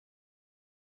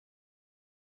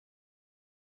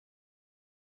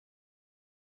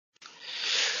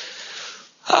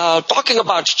Talking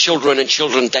about children and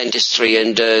children dentistry,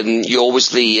 and you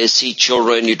obviously see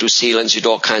children, you do sealants, you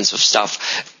do all kinds of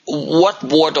stuff. What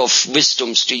word of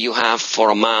wisdoms do you have for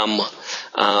a mom,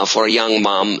 for a young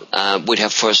mom with her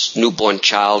first newborn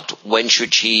child? When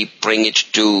should she bring it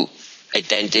to a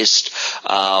dentist?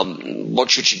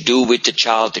 What should she do with the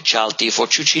child teeth?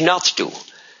 What should she not do?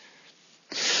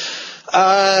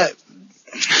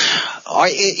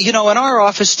 In our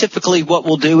office, typically what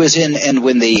we'll do is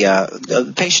when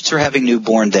the patients are having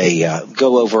newborn, they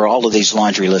go over all of these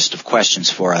laundry list of questions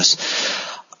for us.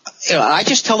 I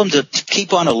just tell them to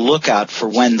keep on a lookout for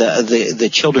when the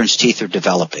children's teeth are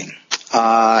developing.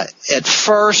 At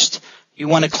first, you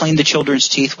want to clean the children's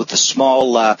teeth with a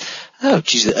small, a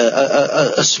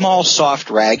small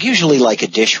soft rag, usually like a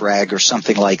dish rag or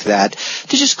something like that,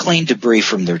 to just clean debris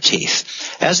from their teeth.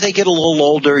 As they get a little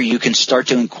older, you can start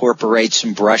to incorporate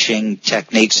some brushing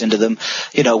techniques into them,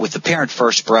 with the parent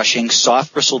first brushing,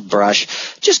 soft bristled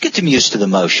brush, just get them used to the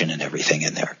motion and everything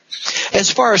in there.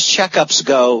 As far as checkups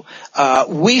go,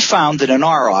 we found that in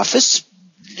our office,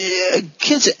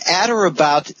 kids at or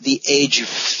about the age of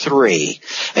 3,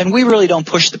 and we really don't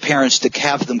push the parents to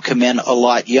have them come in a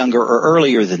lot younger or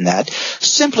earlier than that,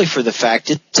 simply for the fact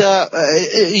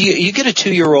that you get a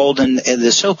 2-year-old and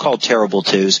the so-called terrible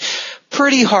twos,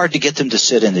 pretty hard to get them to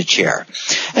sit in the chair.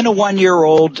 And a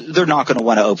 1-year-old, they're not going to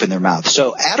want to open their mouth.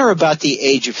 So at or about the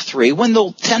age of 3, when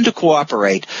they'll tend to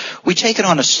cooperate, we take it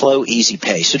on a slow, easy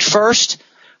pace. At first,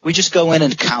 we just go in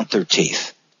and count their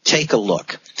teeth. Take a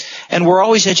look. And we're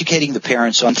always educating the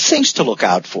parents on things to look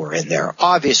out for in there.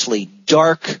 Obviously,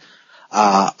 dark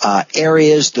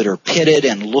areas that are pitted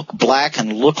and look black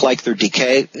and look like they're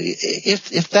decayed.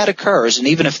 If that occurs, and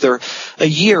even if they're a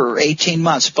year or 18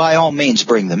 months, by all means,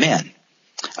 bring them in.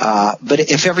 But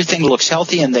if everything looks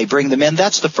healthy and they bring them in,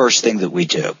 that's the first thing that we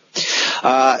do.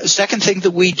 Second thing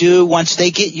that we do, once they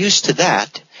get used to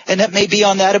that, and that may be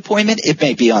on that appointment, it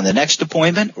may be on the next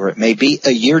appointment, or it may be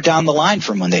a year down the line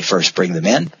from when they first bring them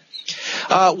in.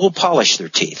 We'll polish their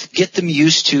teeth. Get them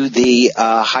used to the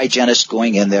hygienist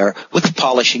going in there with the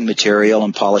polishing material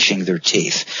and polishing their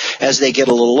teeth. As they get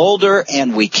a little older,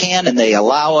 and we can, and they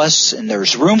allow us, and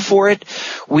there's room for it,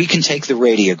 we can take the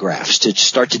radiographs to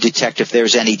start to detect if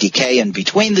there's any decay in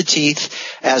between the teeth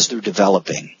as they're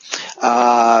developing.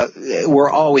 We're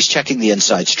always checking the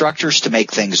inside structures to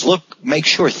make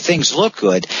sure things look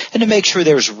good, and to make sure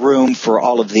there's room for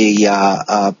all of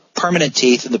the permanent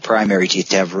teeth and the primary teeth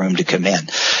to have room to come in.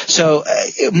 So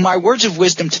my words of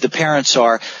wisdom to the parents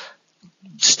are,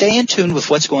 stay in tune with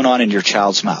what's going on in your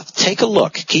child's mouth. Take a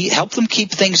look. Help them keep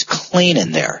things clean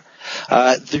in there.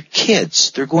 They're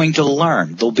kids. They're going to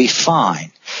learn. They'll be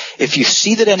fine. If you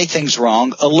see that anything's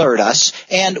wrong, alert us.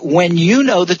 And when you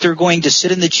know that they're going to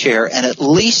sit in the chair and at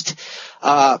least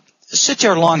sit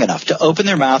there long enough to open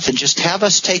their mouth and just have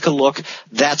us take a look,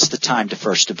 that's the time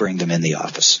to bring them in the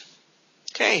office.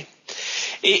 Okay.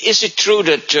 Is it true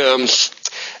that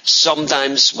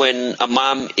sometimes when a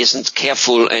mom isn't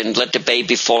careful and let the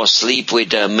baby fall asleep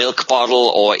with a milk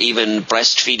bottle or even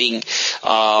breastfeeding,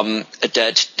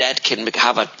 that can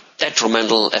have a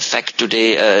detrimental effect to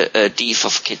the teeth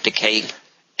of decaying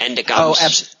and the gums?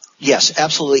 Oh, yes,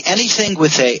 absolutely. Anything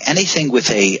with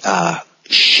a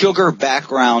sugar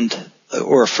background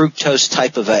or a fructose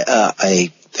type of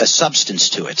a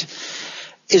substance to it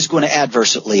is going to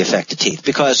adversely affect the teeth,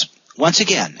 because once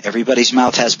again, everybody's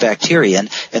mouth has bacteria,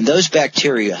 and those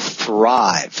bacteria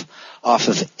thrive off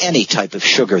of any type of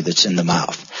sugar that's in the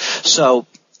mouth. So,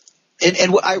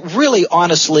 and I really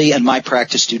honestly in my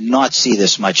practice do not see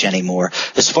this much anymore,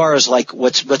 as far as like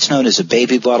what's known as a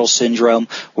baby bottle syndrome,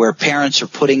 where parents are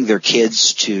putting their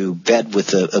kids to bed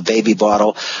with a baby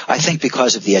bottle. I think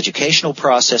because of the educational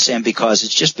process and because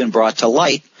it's just been brought to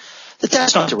light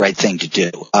that's not the right thing to do,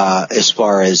 as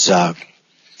far as, kind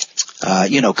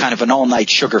of an all-night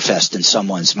sugar fest in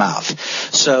someone's mouth.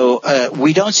 So,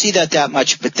 we don't see that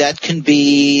much, but that can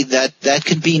be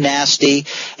nasty.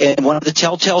 And one of the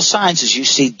telltale signs is you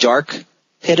see dark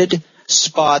pitted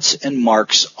spots and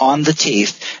marks on the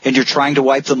teeth, and you're trying to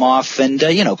wipe them off and,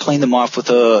 clean them off with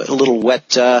a little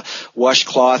wet,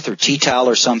 washcloth or tea towel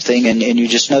or something, and you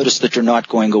just notice that they're not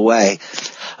going away.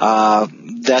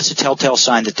 That's a telltale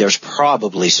sign that there's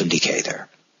probably some decay there.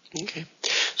 Okay.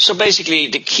 So basically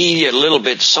the key a little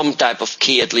bit, some type of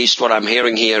key, at least what I'm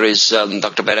hearing here is,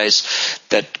 Dr. Petti, is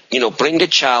that, bring the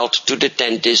child to the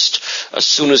dentist as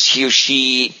soon as he or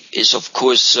she is, of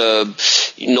course,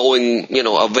 knowing,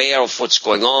 aware of what's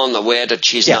going on, aware that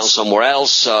she's now somewhere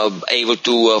else, able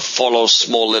to follow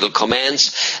small little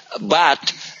commands.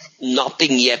 But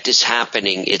nothing yet is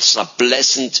happening. It's a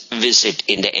pleasant visit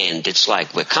in the end. It's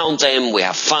like we count them, we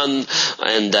have fun,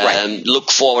 and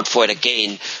look forward for it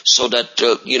again, so that,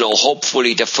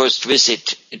 hopefully the first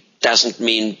visit doesn't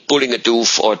mean pulling a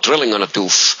tooth or drilling on a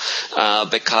tooth,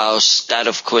 because that,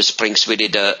 of course, brings with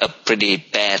it a pretty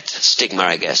bad stigma,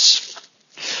 I guess.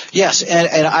 Yes,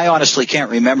 and I honestly can't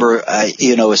remember,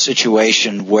 a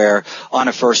situation where on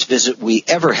a first visit we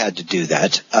ever had to do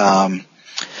that.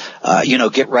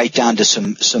 Get right down to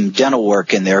some dental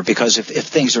work in there, because if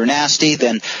things are nasty,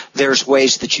 then there's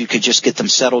ways that you could just get them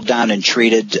settled down and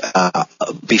treated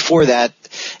before that.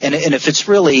 And if it's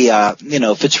really,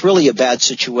 if it's really a bad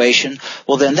situation,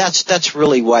 well, then that's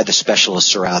really why the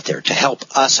specialists are out there, to help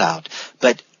us out.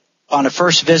 But on a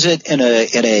first visit in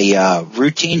a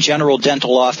routine general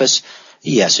dental office,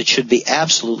 yes, it should be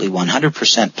absolutely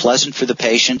 100% pleasant for the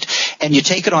patient, and you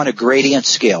take it on a gradient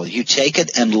scale. You take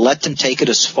it and let them take it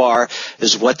as far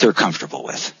as what they're comfortable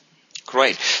with.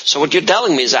 Great. So what you're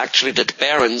telling me is actually that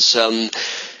parents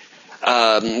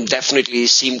definitely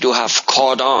seem to have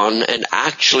caught on and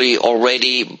actually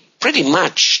already pretty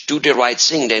much do the right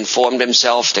thing. They inform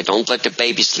themselves. They don't let the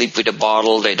baby sleep with a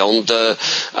bottle. They don't,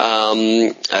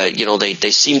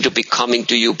 they seem to be coming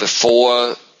to you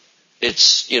before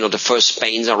it's, the first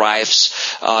pain arrives.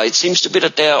 It seems to be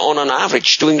that they're on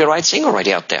average doing the right thing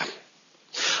already out there.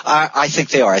 I think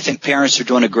they are. I think parents are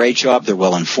doing a great job. They're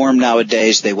well informed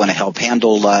nowadays. They want to help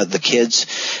handle the kids,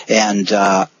 and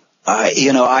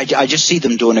I just see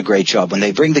them doing a great job. When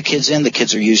they bring the kids in, the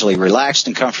kids are usually relaxed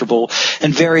and comfortable,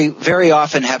 and very, very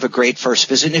often have a great first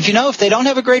visit. And if they don't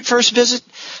have a great first visit,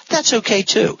 that's okay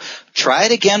too. Try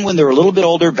it again when they're a little bit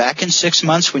older, back in 6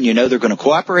 months, when they're going to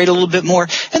cooperate a little bit more,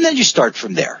 and then you start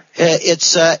from there.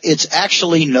 It's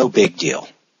actually no big deal.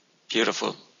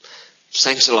 Beautiful.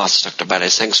 Thanks a lot, Dr.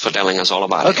 Petti. Thanks for telling us all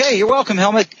about it. Okay, you're welcome,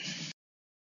 Helmut.